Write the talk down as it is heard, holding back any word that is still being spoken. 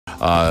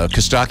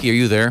Costaki, are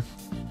you there?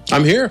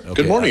 I'm here. Okay.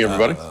 Good morning,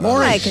 everybody.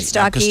 Morning. Hi,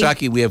 Costaki.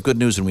 Costaki, we have good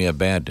news and we have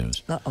bad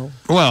news. Uh-oh.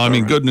 Well, I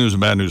mean, good news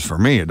and bad news for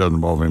me. It doesn't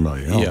involve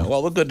anybody else. Yeah,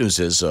 well, the good news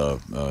is...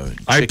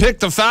 I picked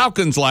the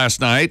Falcons last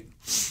night.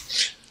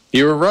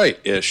 You were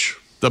right-ish.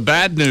 The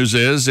bad news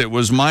is it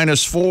was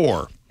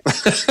 -4.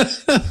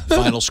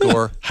 Final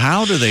score?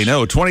 How do they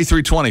know?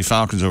 23-20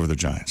 Falcons over the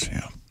Giants,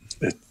 yeah.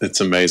 It's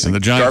amazing. And the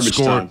Giants garbage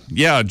score, time.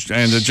 yeah,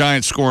 and the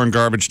Giants score in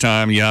garbage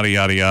time, yada,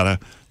 yada, yada.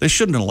 They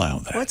shouldn't allow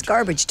that. What's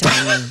garbage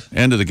time mean?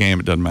 End of the game,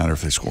 it doesn't matter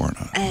if they score or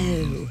not.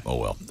 Oh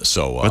well.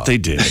 So, but they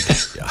did.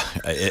 Yeah.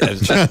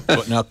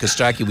 Now,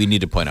 Costaki, we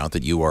need to point out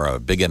that you are a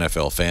big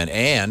NFL fan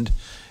and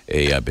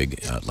a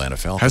big Atlanta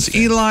Falcons Has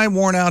fan. Eli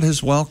worn out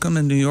his welcome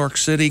in New York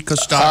City?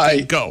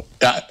 Costaki, go.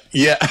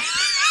 Yeah.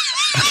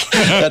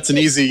 That's an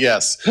easy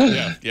yes.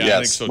 Yeah,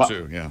 yes. I think so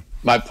too, yeah.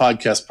 My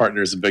podcast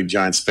partner is a big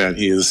Giants fan.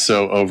 He is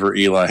so over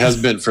Eli. Has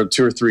been for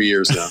 2 or 3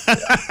 years now.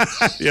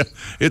 Yeah. Yeah.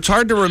 It's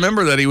hard to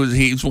remember that he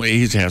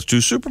has 2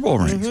 Super Bowl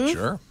rings. Mm-hmm.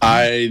 Sure.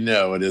 I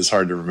know it is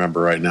hard to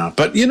remember right now.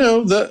 But, you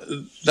know,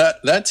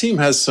 that team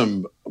has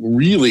some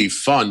really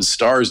fun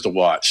stars to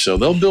watch. So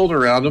they'll build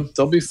around them.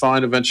 They'll be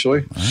fine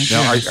eventually.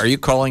 Now, are you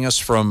calling us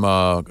from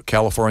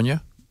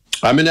California?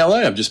 I'm in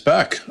L.A. I'm just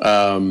back.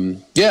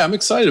 Yeah, I'm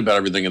excited about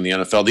everything in the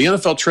NFL. The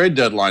NFL trade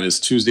deadline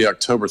is Tuesday,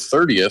 October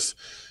 30th.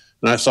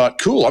 And I thought,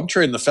 cool, I'm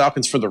trading the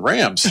Falcons for the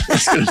Rams.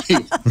 It's going to be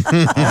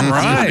all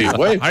right.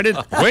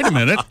 Wait a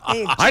minute.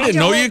 Hey, I didn't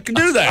know you could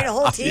do that. The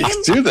whole team?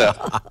 You can do that.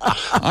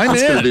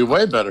 It's going to be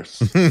way better.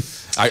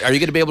 Are you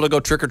going to be able to go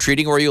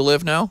trick-or-treating where you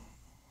live now?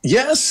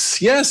 Yes.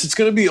 It's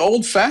going to be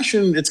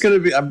old-fashioned. It's going to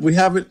be.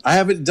 I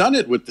haven't done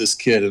it with this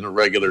kid in a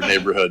regular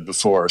neighborhood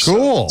before.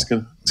 Cool.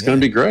 So it's going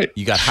to be great.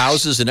 You got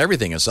houses and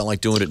everything. It's not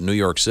like doing it in New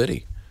York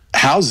City.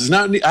 Houses,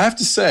 not. I have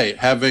to say,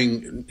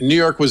 having New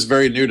York was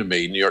very new to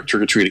me. New York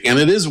trick-or-treating, and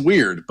it is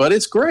weird, but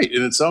it's great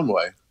in its own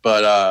way.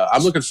 But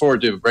I'm looking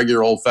forward to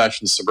regular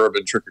old-fashioned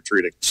suburban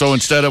trick-or-treating. So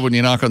instead of when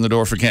you knock on the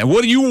door for candy,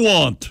 what do you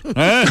want?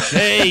 Huh?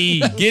 Hey,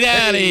 get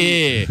out of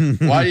here.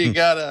 Why you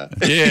gotta?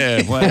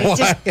 Yeah.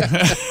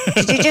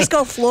 Did you just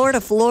go floor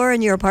to floor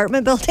in your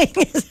apartment building?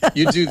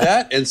 You do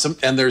that,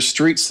 and there's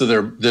streets that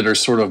are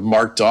sort of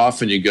marked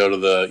off, and you go to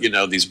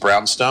these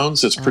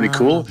brownstones. It's pretty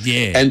cool.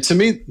 Yeah. And to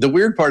me, the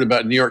weird part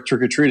about New York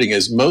trick-or-treating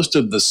is most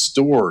of the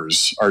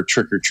stores are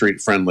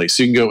trick-or-treat friendly.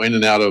 So you can go in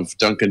and out of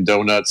Dunkin'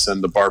 Donuts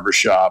and the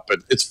barbershop,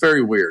 and it's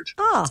very weird.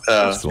 Oh,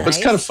 but it's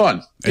kind of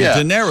fun. And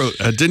Yeah.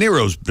 De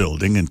Niro's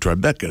building in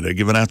Tribeca, they're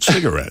giving out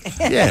cigarettes.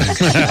 Yeah.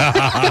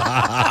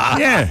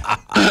 Yeah.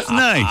 It's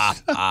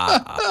nice.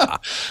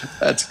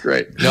 That's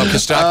great. No,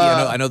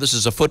 Costaki, I know this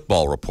is a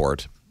football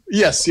report.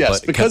 Yes.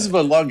 Because of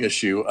a lung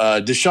issue,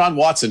 Deshaun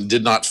Watson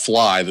did not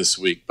fly this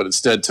week, but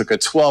instead took a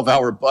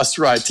 12-hour bus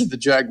ride to the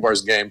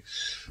Jaguars game,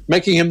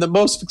 making him the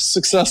most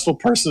successful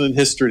person in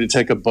history to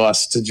take a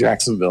bus to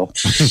Jacksonville.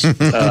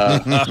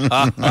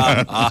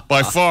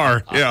 By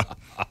far, yeah.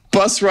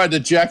 Bus ride to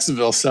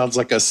Jacksonville sounds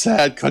like a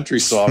sad country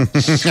song.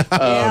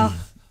 yeah.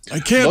 I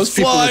can't Most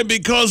people fly would-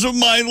 because of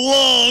my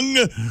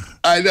lung.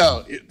 I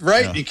know,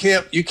 right?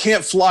 Yeah. You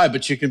can't fly,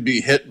 but you can be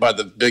hit by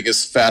the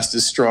biggest,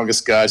 fastest,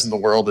 strongest guys in the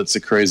world. It's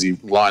a crazy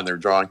line they're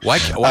drawing. Why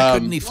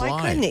couldn't he fly?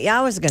 Why couldn't he?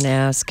 I was going to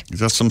ask. Is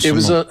that some It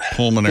was a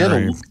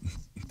pulmonary?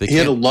 He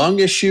had a lung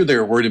issue. They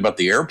were worried about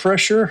the air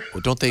pressure.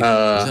 Well, don't they?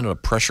 Isn't it a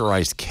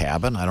pressurized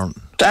cabin? I don't.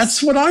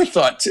 That's what I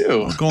thought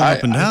too. Going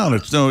up and down.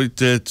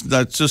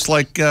 That's just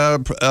like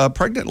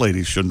pregnant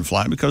ladies shouldn't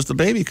fly because the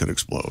baby could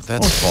explode.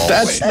 That's false.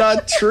 That's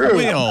not true.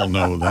 We all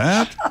know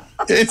that.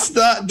 It's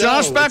not.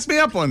 Josh, no, back me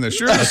up on this.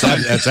 You're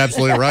That's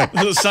absolutely right.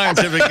 the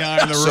scientific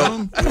guy in the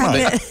room. Come on.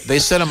 They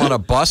sent him on a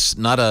bus,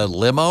 not a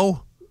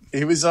limo.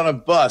 He was on a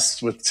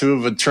bus with 2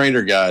 of the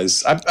trainer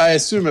guys. I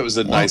assume it was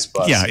a nice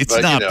bus. Yeah, it's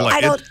but, not you know.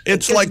 like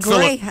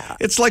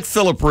it's like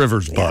Philip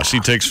Rivers' bus he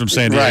takes from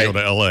San Diego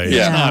to L.A.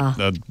 Yeah. It's not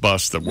a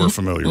bus that we're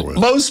familiar with.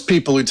 Most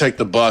people who take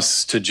the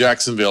bus to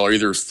Jacksonville are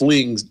either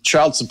fleeing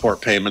child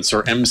support payments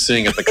or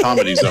emceeing at the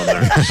Comedy Zone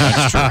there.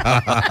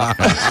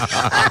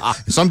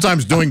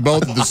 Sometimes doing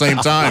both at the same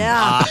time.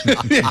 Yeah.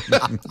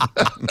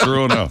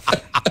 True enough.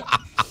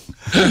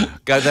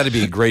 God, that would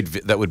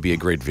be a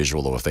great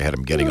visual though if they had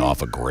him getting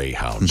off a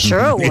Greyhound.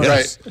 Sure it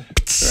was.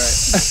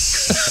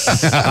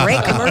 Right.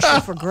 Great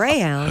commercial for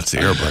Greyhound. That's the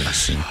air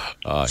brakes.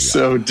 Yeah.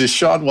 So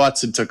Deshaun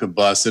Watson took a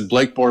bus, and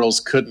Blake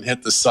Bortles couldn't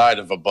hit the side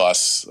of a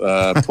bus.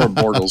 Poor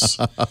Bortles.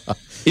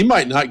 He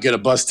might not get a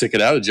bus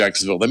ticket out of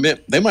Jacksonville.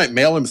 They might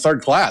mail him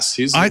third class.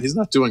 He's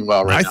not doing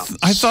well right now.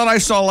 I thought I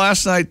saw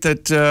last night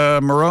that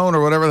Marone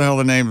or whatever the hell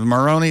the name is,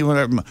 Maroney,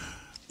 whatever.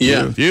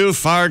 Yeah. You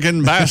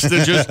farkin'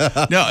 bastard.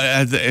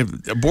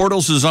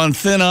 Bortles is on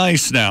thin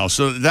ice now.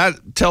 So that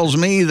teles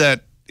me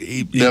that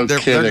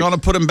they're going to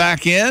put him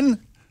back in.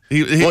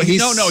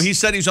 He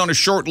said he's on a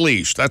short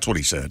leash. That's what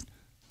he said.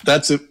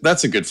 That's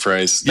a good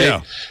phrase.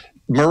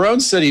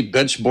 Marone said he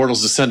benched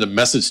Bortles to send a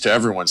message to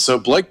everyone. So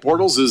Blake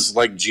Bortles is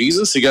like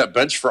Jesus. He got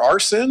benched for our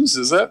sins.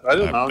 Is that? I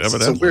don't know.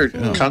 It's a weird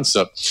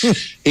concept.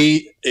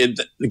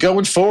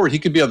 Going forward, he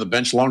could be on the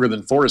bench longer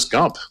than Forrest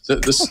Gump.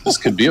 This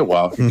could be a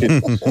while.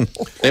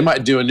 They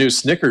might do a new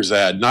Snickers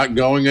ad. Not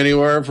going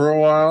anywhere for a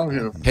while.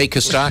 Hey,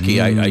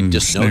 Costaki, I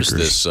just noticed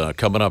this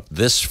coming up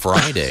this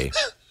Friday.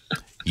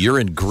 You're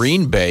in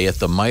Green Bay at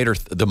the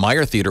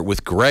Meyer Theater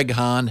with Greg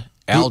Hahn,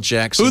 Al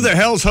Jackson. Who the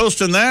hell's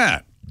hosting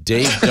that?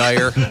 Dave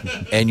Dyer,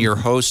 and your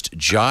host,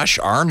 Josh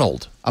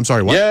Arnold. I'm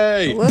sorry, what?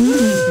 Yay!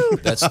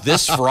 That's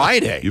this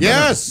Friday.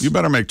 You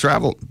better make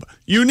travel.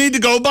 You need to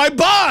go by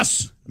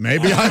bus.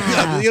 Maybe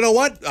you know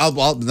what?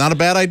 Not a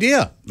bad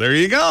idea. There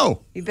you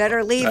go. You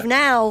better leave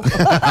now.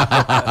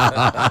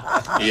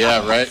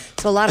 Yeah, right.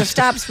 It's a lot of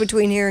stops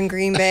between here and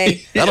Green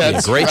Bay. That'll be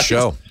a great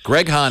show.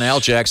 Greg Hahn, Al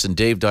Jackson,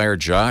 Dave Dyer,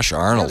 Josh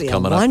Arnold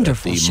coming up at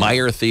the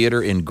Meyer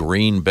Theater in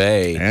Green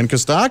Bay. And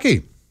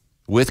Costaki.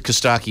 With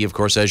Costaki, of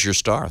course, as your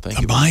star.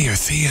 Thank you. The Meyer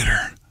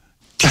Theater.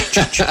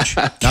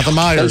 Not the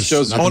Myers.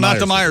 Not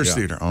the Myers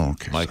Theater. Oh,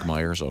 okay. Mike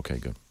Myers. Okay,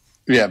 good.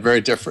 Yeah, very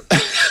different.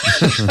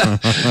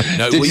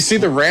 Did you see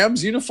the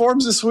Rams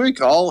uniforms this week?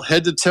 All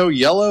head to toe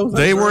yellow.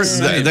 They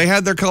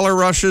had their color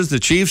rushes. The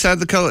Chiefs had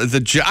the color.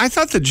 I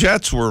thought the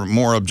Jets were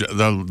more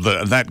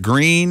that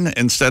green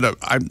instead of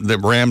the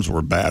Rams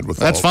were bad with.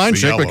 That's fine,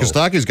 Chick. But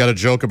Kostaki's got a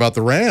joke about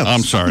the Rams.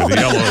 I'm sorry, the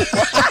yellow.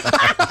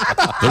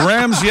 The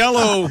Rams'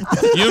 yellow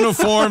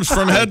uniforms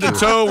from head to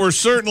toe were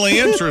certainly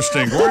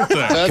interesting, weren't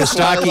they?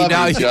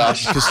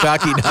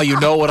 Kostaki, now you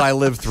know what I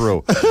lived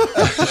through.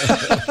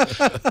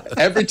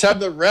 Every time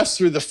the refs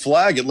threw the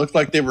flag, it looked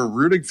like they were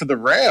rooting for the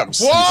Rams.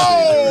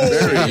 Whoa!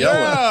 Very yellow.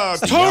 Yeah,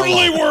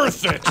 totally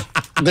worth it.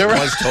 It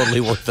was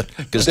totally worth it.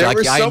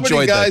 Kostaki, I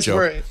enjoyed that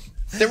joke.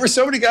 There were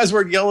so many guys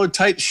wearing yellow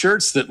tight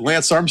shirts that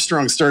Lance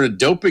Armstrong started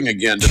doping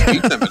again to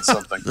beat them at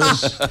something.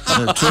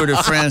 The Tour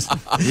de France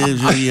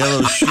is a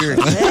yellow shirt.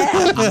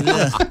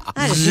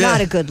 That is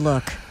not a good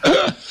look.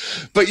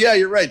 But yeah,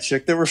 you're right,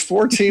 Chick. There were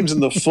 4 teams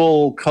in the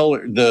full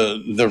color.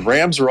 The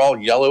Rams were all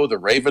yellow, the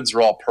Ravens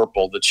were all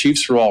purple, the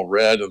Chiefs were all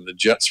red, and the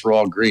Jets were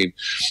all green.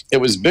 It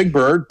was Big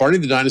Bird, Barney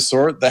the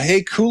Dinosaur, the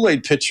Hey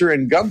Kool-Aid pitcher,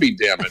 and Gumby,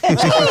 damn it.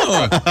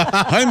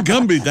 I'm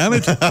Gumby, damn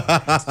it. You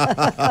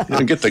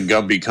don't get the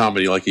Gumby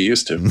comedy like you used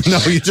to. No,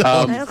 you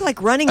don't. I look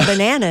like running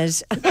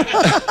bananas.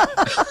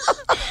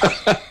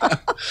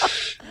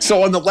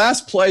 So on the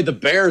last play, the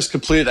Bears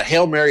completed a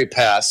Hail Mary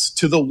pass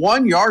to the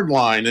 1-yard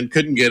line and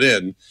couldn't get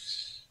in.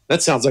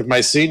 That sounds like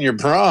my senior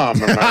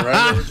prom. Am I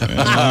right?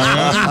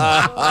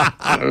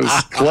 It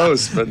was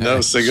close, but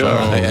no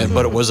cigar.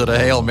 But was it a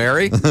Hail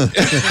Mary?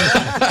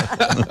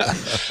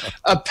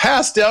 A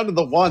pass down to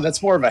the 1,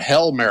 that's more of a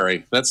Hail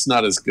Mary. That's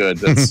not as good.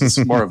 It's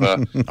more of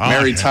a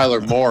Mary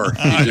Tyler Moore.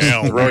 You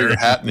just throw your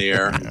hat in the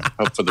air and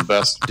hope for the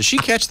best. Did she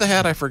catch the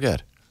hat? I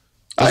forget.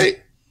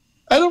 I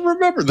don't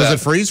remember that. Does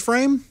it freeze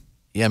frame?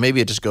 Yeah, maybe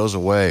it just goes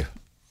away.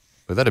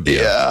 But that'd be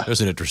there's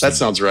an interesting. That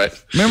sounds right.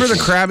 Remember the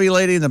crabby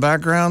lady in the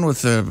background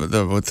with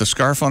the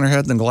scarf on her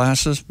head and the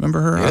glasses?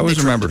 Remember her? I always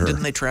remembered her.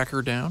 Didn't they track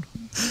her down?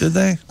 Did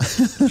they?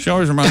 She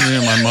always reminded me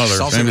of my mother.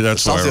 Maybe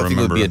that's why I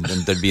remember.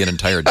 There'd be an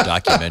entire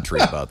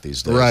documentary about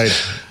these days. Right.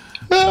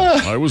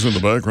 I was in the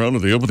background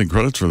of the opening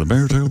credits for the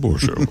Bear Tailbore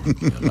Show.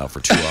 Now for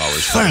 2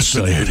 hours.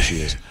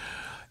 Fascinating.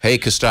 Hey,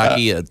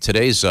 Kostaki,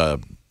 today's the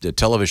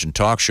television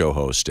talk show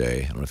host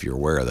day. I don't know if you're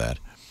aware of that.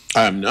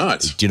 I'm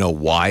not. Do you know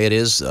why it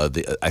is?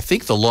 I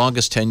think the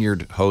longest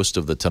tenured host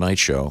of The Tonight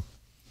Show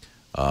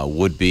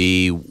would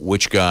be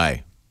which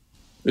guy?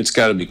 It's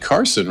got to be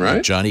Carson,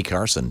 right? Johnny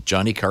Carson.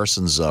 Johnny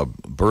Carson's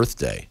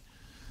birthday.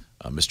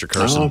 Mr.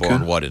 Carson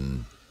born, what,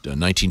 in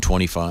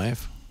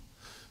 1925?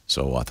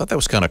 So I thought that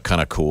was kind of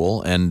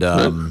cool. And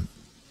I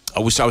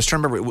was trying to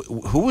remember,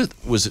 who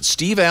was it?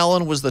 Steve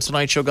Allen was the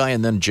Tonight Show guy,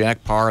 and then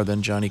Jack Parr,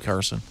 then Johnny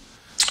Carson?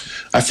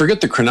 I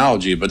forget the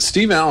chronology, but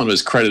Steve Allen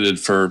was credited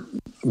for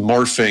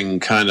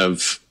morphing kind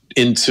of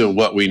into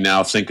what we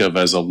now think of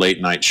as a late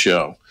night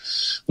show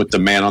with the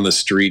man on the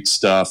street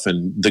stuff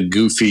and the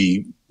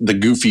goofy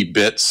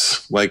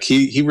bits. Like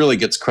he really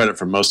gets credit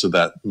for most of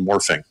that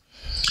morphing.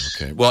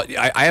 Okay. Well,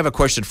 I have a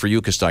question for you,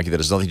 Kostaki, that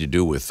has nothing to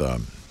do with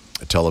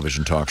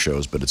television talk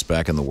shows, but it's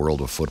back in the world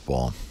of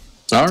football.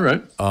 All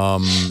right.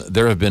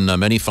 There have been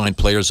many fine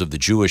players of the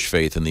Jewish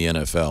faith in the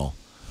NFL.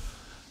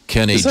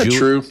 Is that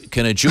true?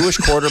 Can a Jewish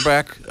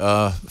quarterback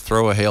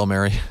throw a Hail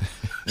Mary?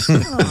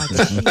 Oh,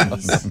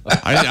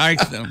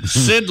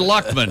 Sid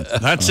Luckman.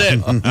 That's it.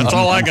 That's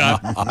all I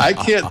got. I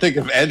can't think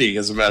of any,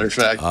 as a matter of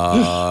fact.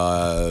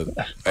 I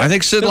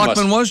think Sid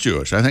Luckman was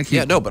Jewish. I think he.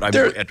 Yeah, no, but at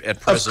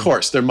present, of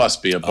course, there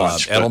must be a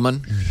bunch.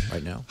 Edelman,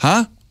 right now.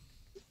 Huh?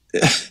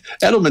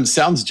 Edelman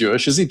sounds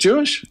Jewish. Is he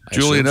Jewish?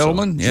 Julian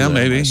Edelman? Yeah,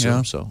 maybe.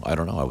 Yeah. So I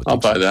don't know. I'll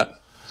buy that.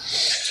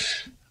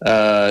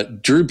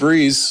 Drew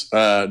Brees,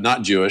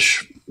 not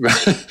Jewish,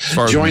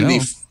 joined the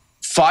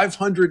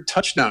 500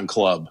 touchdown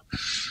club.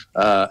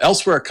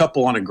 Elsewhere, a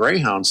couple on a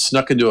Greyhound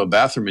snuck into a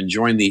bathroom and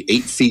joined the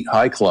 8 Feet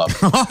High Club.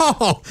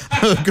 Oh,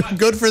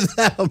 good for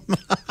them.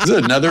 This is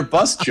another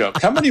bus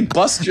joke. How many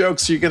bus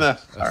jokes are you going to...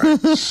 All right.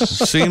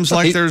 Seems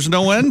like there's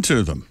no end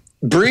to them.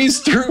 Breeze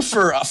threw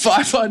for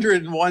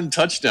 501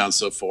 touchdowns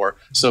so far,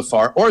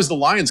 or as the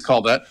Lions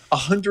call that,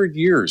 100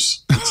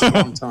 years. It's a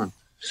long time.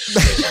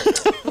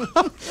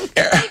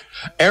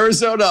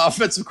 Arizona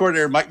offensive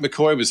coordinator Mike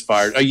McCoy was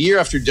fired a year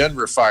after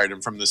Denver fired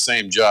him from the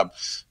same job.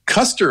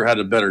 Custer had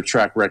a better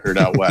track record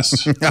out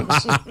west. You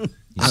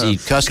see,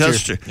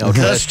 Custer.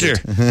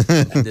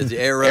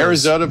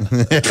 Arizona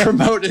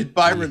promoted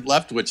Byron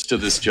Leftwich to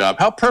this job.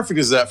 How perfect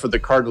is that for the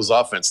Cardinals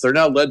offense? They're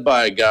now led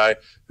by a guy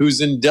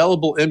whose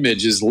indelible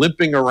image is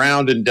limping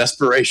around in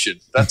desperation.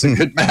 That's a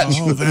good match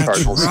for the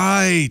Cardinals.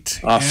 Right.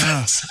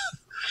 Offense. Yeah.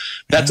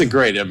 That's a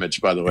great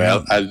image, by the way.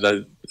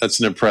 Yeah. That's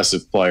an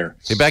impressive player.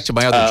 Hey, back to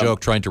my other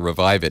joke, trying to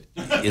revive it.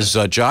 Is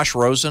Josh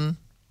Rosen?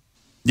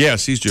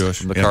 Yes, he's Jewish.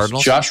 From the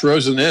Cardinals? Josh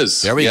Rosen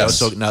is. There we go.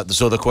 So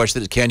the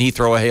question is, can he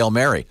throw a Hail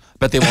Mary?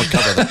 But they won't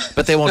cover that.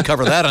 But they won't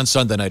cover that on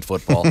Sunday Night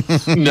Football.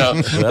 No,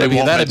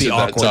 that'd be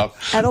awkward.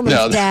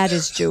 Edelman's dad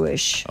is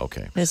Jewish.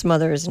 Okay. His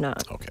mother is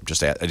not. Okay. I'm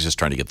just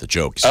trying to get the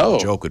joke. So the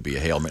joke would be a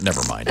Hail Mary.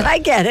 Never mind. I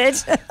get it.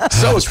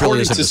 So it's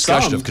really a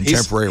discussion of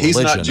contemporary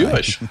religion. He's not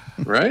Jewish,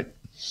 right?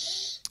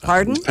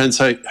 Pardon? Depends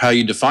how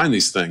you define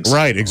these things.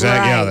 Right,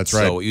 exactly. Right. Yeah, that's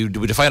right. So we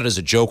define it as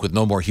a joke with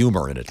no more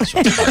humor in it.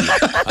 So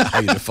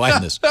how you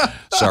define this?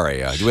 Sorry.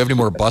 Do we have any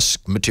more bus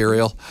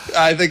material?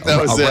 I think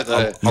that was it.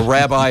 A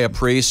rabbi, a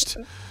priest,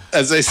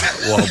 as they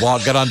say,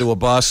 got onto a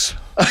bus.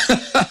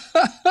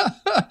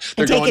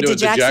 They're going to the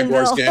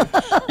Jaguars game.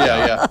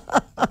 Yeah.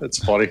 That's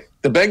funny.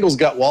 The Bengals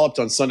got walloped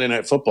on Sunday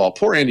Night Football.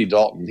 Poor Andy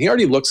Dalton. He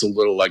already looks a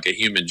little like a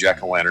human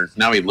jack-o'-lantern.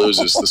 Now he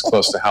loses this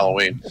close to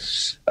Halloween.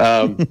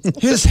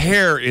 His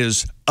hair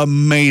is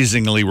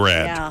amazingly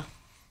red. Yeah.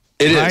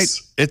 It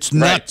is. It's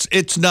nuts. Right.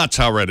 It's nuts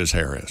how red his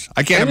hair is.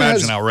 I can't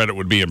imagine how red it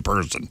would be in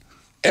person.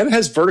 And it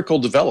has vertical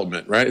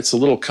development, right? It's a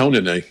little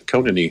Conan-y.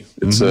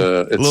 It's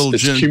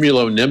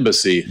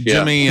cumulonimbus-y.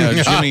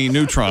 Yeah. Jimmy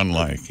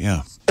Neutron-like,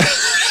 yeah.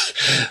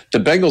 The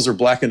Bengals are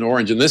black and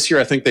orange, and this year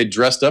I think they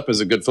dressed up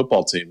as a good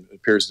football team. It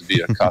appears to be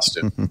a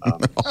costume.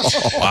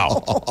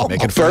 Wow.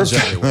 Making friends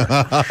everywhere.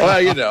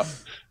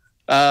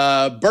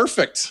 Well,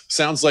 perfect.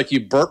 Sounds like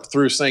you burped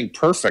through saying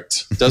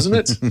perfect, doesn't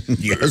it?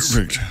 Yes.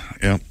 Perfect.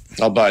 Yeah.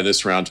 I'll buy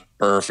this round.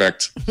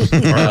 Perfect.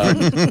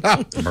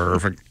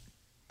 Perfect.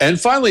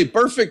 And finally,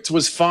 Perfect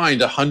was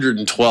fined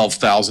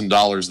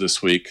 $112,000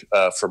 this week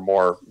for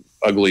more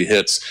ugly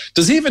hits.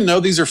 Does he even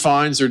know these are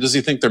fines, or does he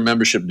think they're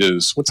membership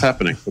dues? What's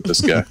happening with this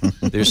guy?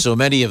 There's so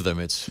many of them.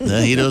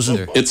 He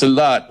doesn't. It's a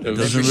lot.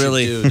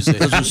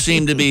 Doesn't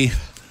seem to be.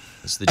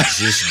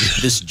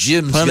 This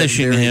gym's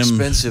punishing him.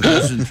 Expensive.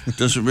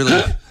 Doesn't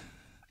really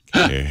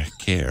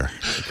care.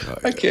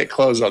 I can't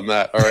close on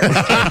that. All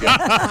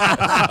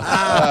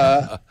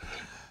right.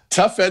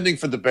 Tough ending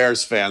for the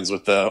Bears fans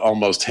with the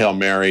almost Hail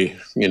Mary.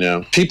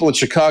 People in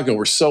Chicago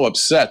were so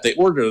upset. They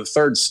ordered a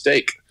third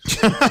steak.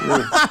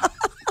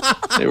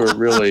 They were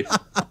really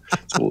a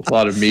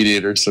lot of meat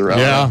eaters around.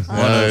 Yeah,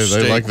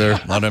 they like their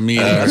a lot of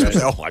meat eaters.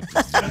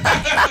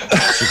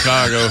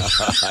 Chicago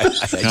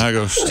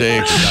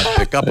steak. Not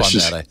pick up on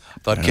that. I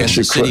thought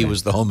Kansas City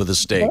was the home of the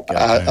steak.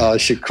 I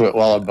should quit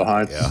while I'm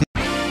behind. Yeah.